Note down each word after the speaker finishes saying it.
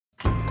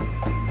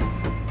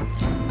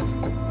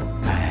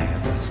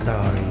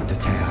story to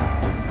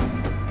tell.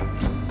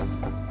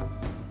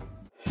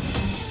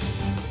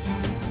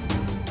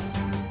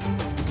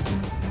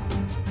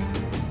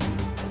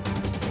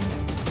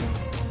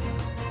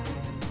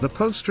 The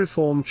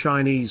post-reform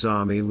Chinese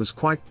army was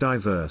quite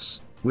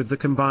diverse, with the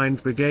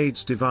combined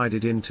brigades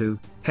divided into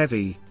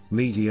heavy,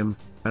 medium,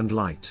 and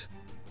light.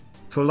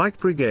 For light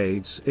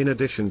brigades, in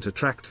addition to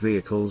tracked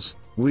vehicles,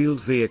 wheeled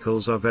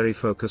vehicles are very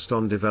focused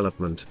on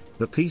development.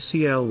 The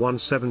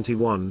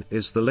PCL-171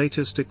 is the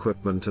latest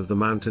equipment of the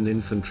Mountain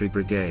Infantry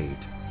Brigade.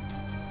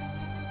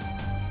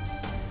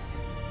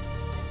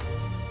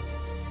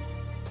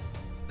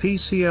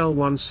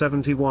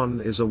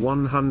 PCL-171 is a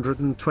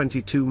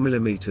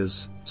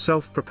 122mm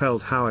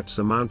self-propelled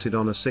howitzer mounted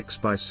on a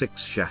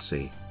 6x6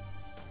 chassis.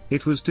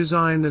 It was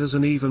designed as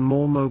an even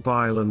more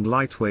mobile and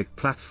lightweight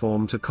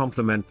platform to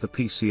complement the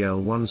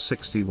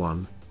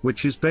PCL-161,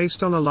 which is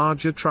based on a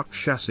larger truck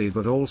chassis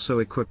but also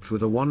equipped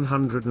with a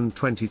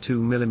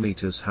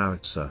 122mm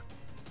howitzer.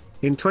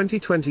 In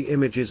 2020,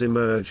 images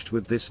emerged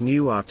with this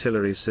new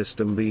artillery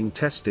system being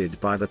tested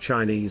by the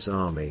Chinese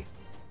army.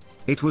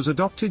 It was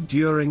adopted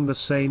during the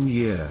same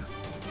year.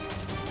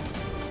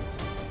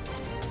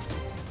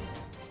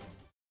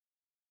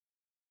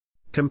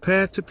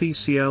 Compared to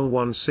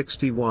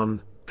PCL-161,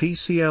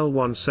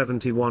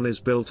 PCL-171 is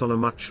built on a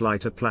much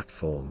lighter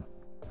platform.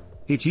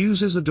 It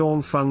uses a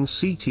Dongfeng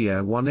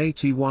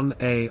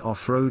CTR-181A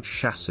off-road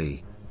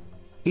chassis.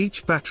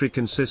 Each battery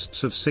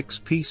consists of 6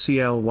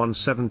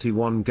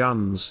 PCL-171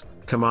 guns,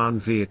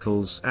 command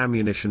vehicles,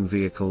 ammunition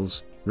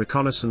vehicles,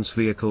 reconnaissance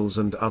vehicles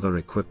and other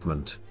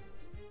equipment.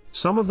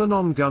 Some of the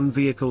non-gun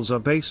vehicles are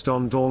based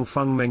on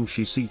Dongfeng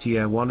Mengshi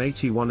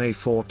CTR-181A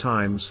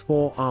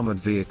 4x4 armored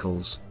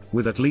vehicles,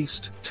 with at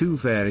least 2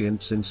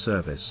 variants in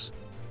service.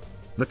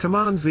 The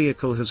command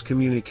vehicle has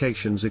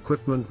communications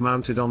equipment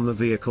mounted on the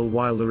vehicle,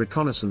 while the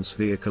reconnaissance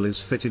vehicle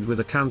is fitted with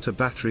a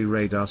counter-battery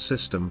radar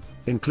system,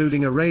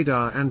 including a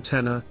radar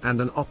antenna and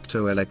an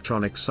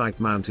optoelectronic sight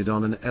mounted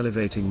on an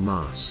elevating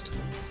mast.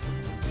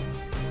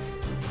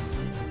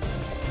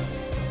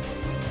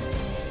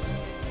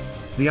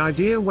 The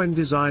idea when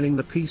designing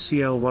the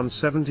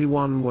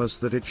PCL-171 was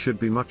that it should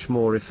be much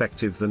more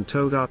effective than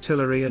towed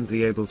artillery and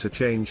be able to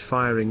change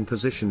firing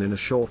position in a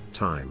short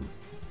time.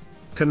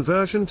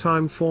 Conversion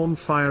time from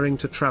firing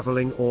to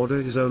traveling order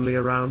is only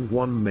around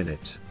 1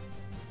 minute.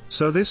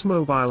 So this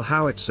mobile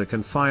howitzer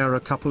can fire a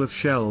couple of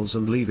shells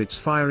and leave its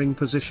firing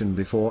position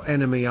before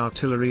enemy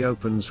artillery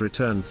opens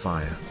return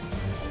fire.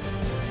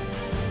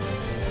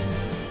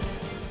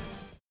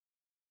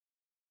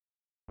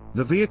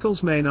 The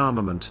vehicle's main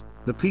armament,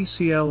 the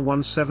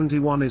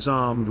PCL-171, is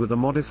armed with a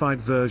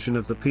modified version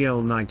of the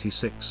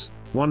PL-96,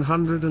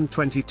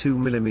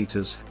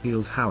 122mm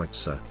field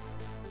howitzer.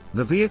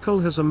 The vehicle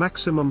has a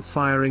maximum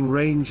firing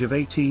range of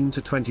 18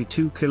 to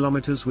 22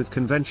 km with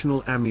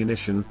conventional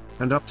ammunition,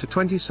 and up to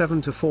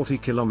 27 to 40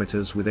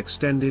 km with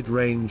extended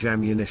range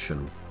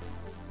ammunition.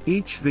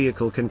 Each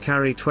vehicle can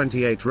carry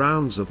 28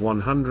 rounds of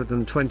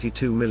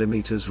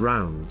 122mm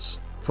rounds,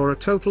 for a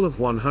total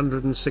of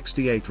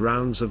 168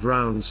 rounds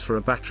for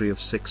a battery of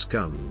 6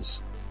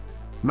 guns.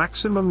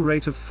 Maximum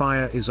rate of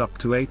fire is up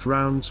to 8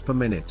 rounds per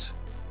minute.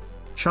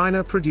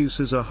 China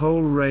produces a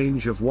whole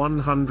range of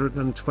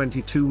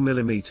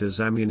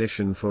 122mm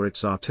ammunition for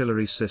its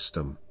artillery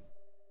system.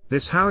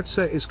 This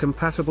howitzer is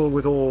compatible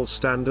with all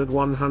standard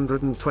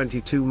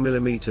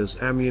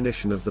 122mm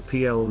ammunition of the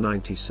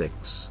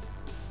PL-96.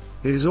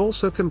 It is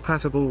also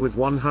compatible with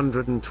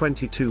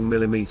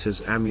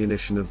 122mm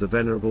ammunition of the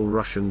venerable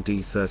Russian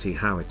D-30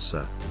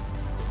 howitzer.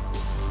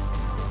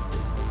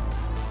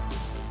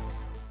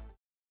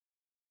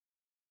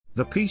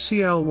 The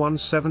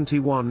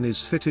PCL-171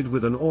 is fitted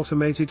with an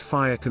automated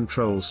fire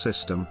control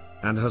system,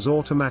 and has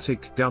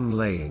automatic gun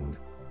laying.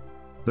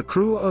 The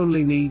crew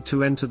only need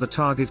to enter the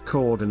target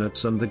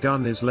coordinates and the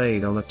gun is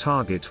laid on a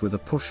target with a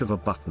push of a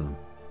button.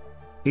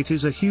 It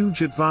is a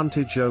huge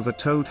advantage over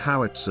towed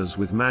howitzers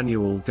with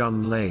manual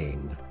gun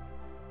laying.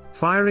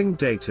 Firing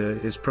data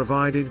is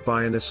provided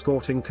by an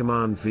escorting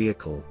command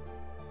vehicle.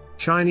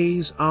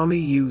 Chinese Army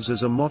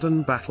uses a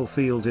modern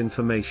battlefield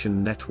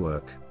information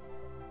network.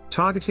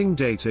 Targeting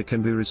data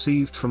can be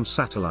received from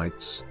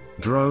satellites,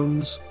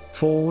 drones,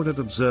 forwarded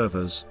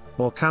observers,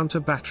 or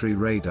counter-battery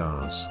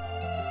radars.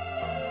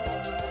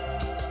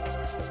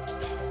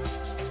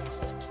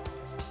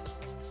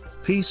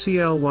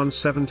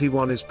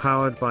 PCL-171 is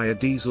powered by a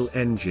diesel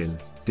engine,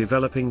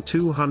 developing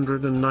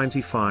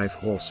 295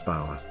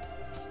 horsepower.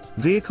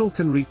 Vehicle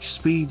can reach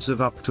speeds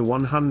of up to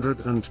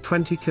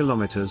 120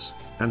 km,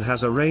 and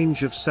has a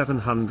range of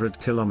 700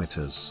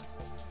 km.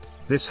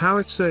 This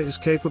howitzer is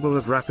capable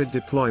of rapid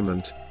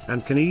deployment,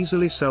 and can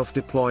easily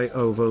self-deploy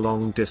over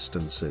long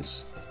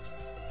distances.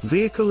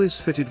 Vehicle is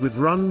fitted with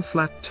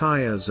run-flat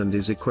tires and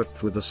is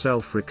equipped with a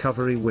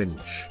self-recovery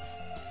winch.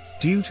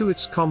 Due to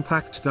its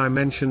compact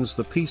dimensions,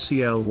 the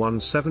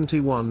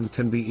PCL-171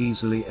 can be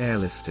easily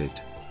airlifted.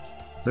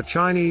 The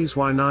Chinese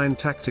Y-9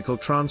 tactical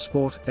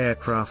transport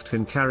aircraft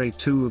can carry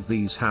 2 of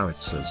these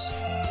howitzers.